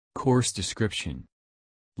Course description.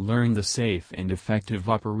 Learn the safe and effective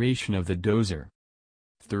operation of the dozer.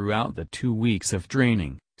 Throughout the 2 weeks of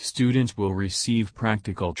training, students will receive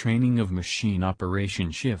practical training of machine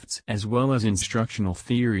operation shifts as well as instructional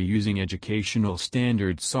theory using educational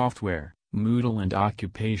standard software, Moodle and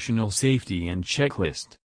occupational safety and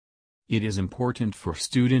checklist. It is important for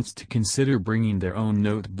students to consider bringing their own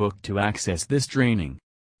notebook to access this training.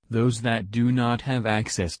 Those that do not have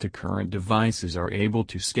access to current devices are able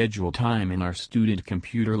to schedule time in our student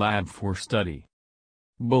computer lab for study.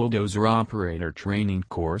 Bulldozer Operator Training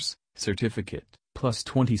Course, Certificate, plus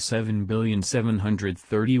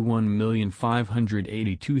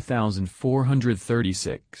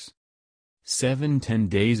 27,731,582,436. 7 10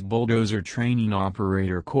 days Bulldozer Training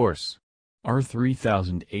Operator Course.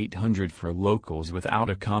 R$3,800 for locals without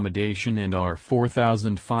accommodation and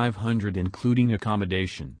R$4,500 including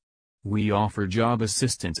accommodation. We offer job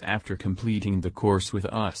assistance after completing the course with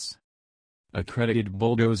us. Accredited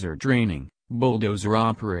Bulldozer Training, Bulldozer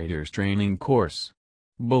Operators Training Course.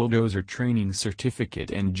 Bulldozer Training Certificate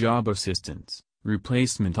and Job Assistance,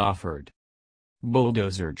 replacement offered.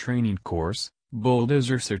 Bulldozer Training Course,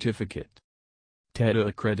 Bulldozer Certificate. TEDA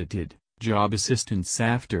Accredited, Job Assistance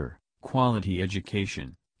after, Quality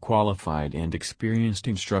Education, Qualified and Experienced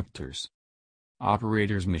Instructors.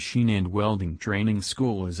 Operators Machine and Welding Training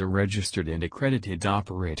School is a registered and accredited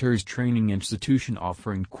operators training institution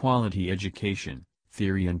offering quality education,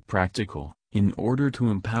 theory and practical, in order to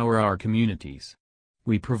empower our communities.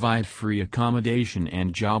 We provide free accommodation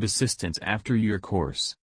and job assistance after your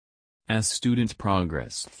course. As students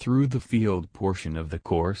progress through the field portion of the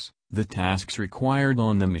course, the tasks required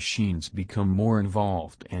on the machines become more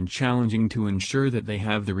involved and challenging to ensure that they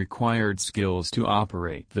have the required skills to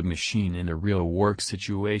operate the machine in a real work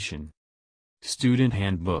situation. Student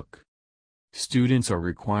Handbook. Students are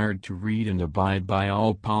required to read and abide by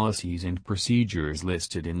all policies and procedures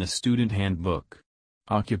listed in the Student Handbook.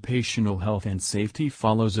 Occupational health and safety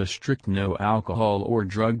follows a strict no alcohol or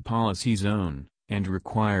drug policy zone, and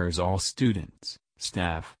requires all students,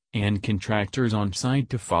 staff, and contractors on site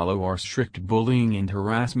to follow our strict bullying and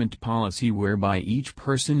harassment policy whereby each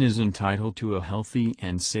person is entitled to a healthy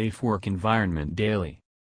and safe work environment daily.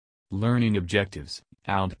 Learning objectives,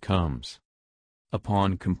 outcomes.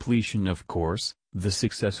 Upon completion of course, the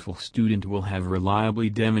successful student will have reliably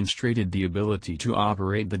demonstrated the ability to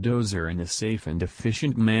operate the dozer in a safe and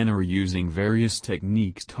efficient manner using various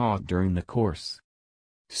techniques taught during the course.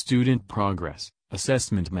 Student progress,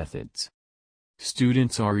 assessment methods.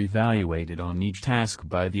 Students are evaluated on each task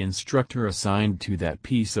by the instructor assigned to that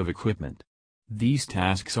piece of equipment. These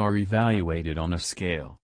tasks are evaluated on a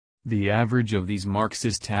scale. The average of these marks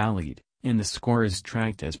is tallied, and the score is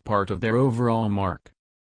tracked as part of their overall mark.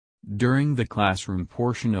 During the classroom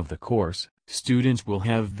portion of the course, students will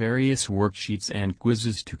have various worksheets and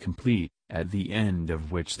quizzes to complete, at the end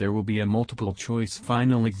of which there will be a multiple-choice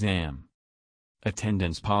final exam.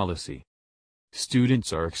 Attendance policy.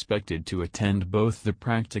 Students are expected to attend both the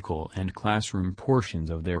practical and classroom portions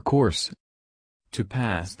of their course. To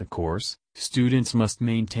pass the course, students must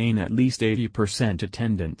maintain at least 80%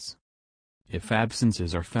 attendance. If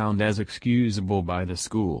absences are found as excusable by the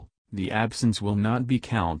school, the absence will not be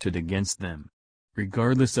counted against them.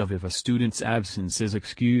 Regardless of if a student's absence is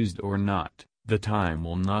excused or not, the time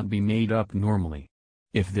will not be made up normally.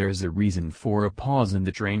 If there is a reason for a pause in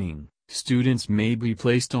the training, students may be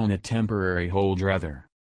placed on a temporary hold rather.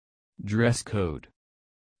 Dress code.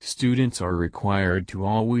 Students are required to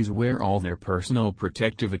always wear all their personal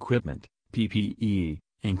protective equipment, PPE,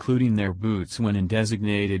 including their boots when in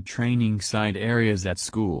designated training site areas at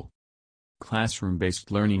school.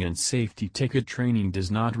 Classroom-based learning and safety ticket training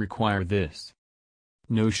does not require this.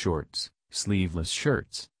 No shorts, sleeveless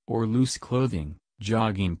shirts, or loose clothing,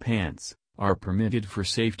 jogging pants, are permitted for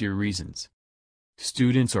safety reasons.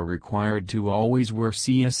 Students are required to always wear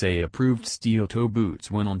CSA-approved steel-toe boots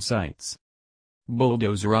when on sites.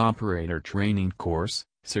 Bulldozer Operator Training Course,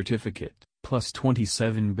 Certificate, plus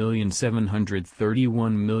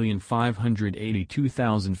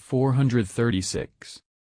 27,731,582,436.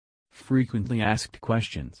 Frequently asked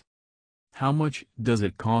questions. How much does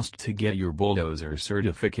it cost to get your bulldozer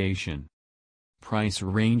certification? Price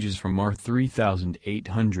ranges from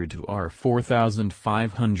R$3,800 to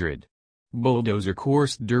R$4,500. Bulldozer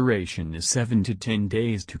course duration is 7 to 10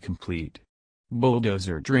 days to complete.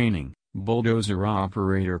 Bulldozer Training, Bulldozer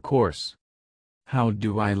Operator Course. How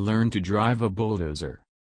do I learn to drive a bulldozer?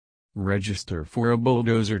 Register for a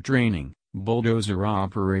Bulldozer Training, Bulldozer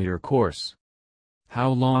Operator Course. How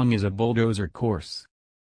long is a bulldozer course?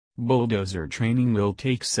 Bulldozer training will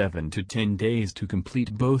take 7 to 10 days to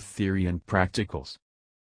complete both theory and practicals.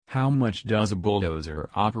 How much does a bulldozer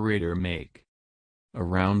operator make?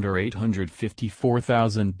 Around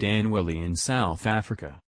 $854,000 annually in South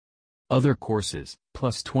Africa. Other courses,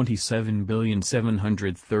 plus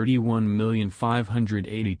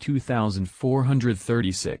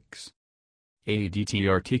 $27,731,582,436. ADT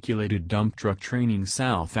Articulated Dump Truck Training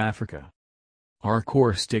South Africa.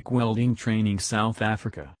 R-Core Stick Welding Training South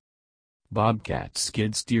Africa. Bobcat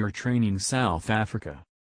Skid Steer Training South Africa.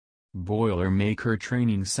 Boiler Maker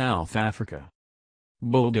Training South Africa.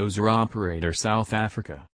 Bulldozer Operator South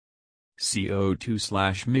Africa.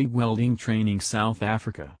 CO2/MIG Welding Training South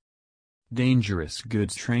Africa. Dangerous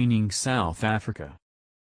Goods Training South Africa.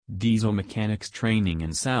 Diesel Mechanics Training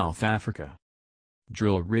in South Africa.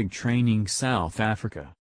 Drill Rig Training South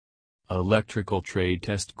Africa. Electrical Trade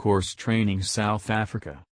Test Course Training South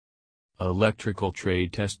Africa. Electrical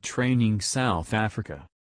Trade Test Training South Africa.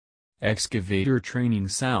 Excavator Training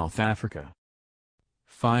South Africa.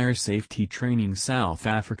 Fire Safety Training South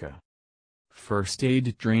Africa. First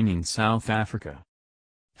Aid Training South Africa.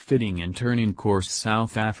 Fitting and Turning Course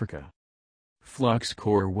South Africa. Flux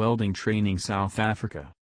Core Welding Training South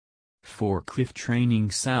Africa. Forklift Training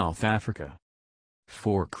South Africa.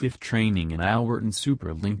 Forklift Training in Alberton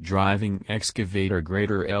Superlink Driving Excavator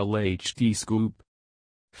Greater LHD Scoop.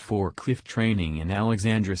 Forklift Training in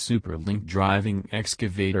Alexandra Superlink Driving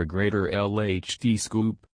Excavator Greater LHD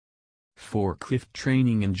Scoop. Forklift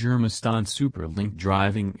Training in Germiston Superlink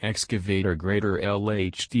Driving Excavator Greater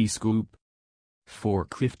LHD Scoop.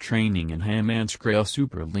 Forklift Training in Hammanskraal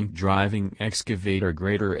Superlink Driving Excavator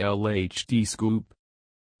Greater LHD Scoop.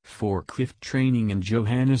 Forklift Training in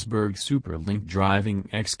Johannesburg Superlink Driving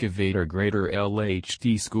Excavator Greater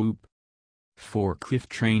LHD Scoop. Forklift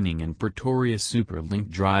Training in Pretoria Superlink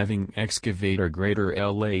Driving Excavator Greater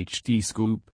LHD Scoop.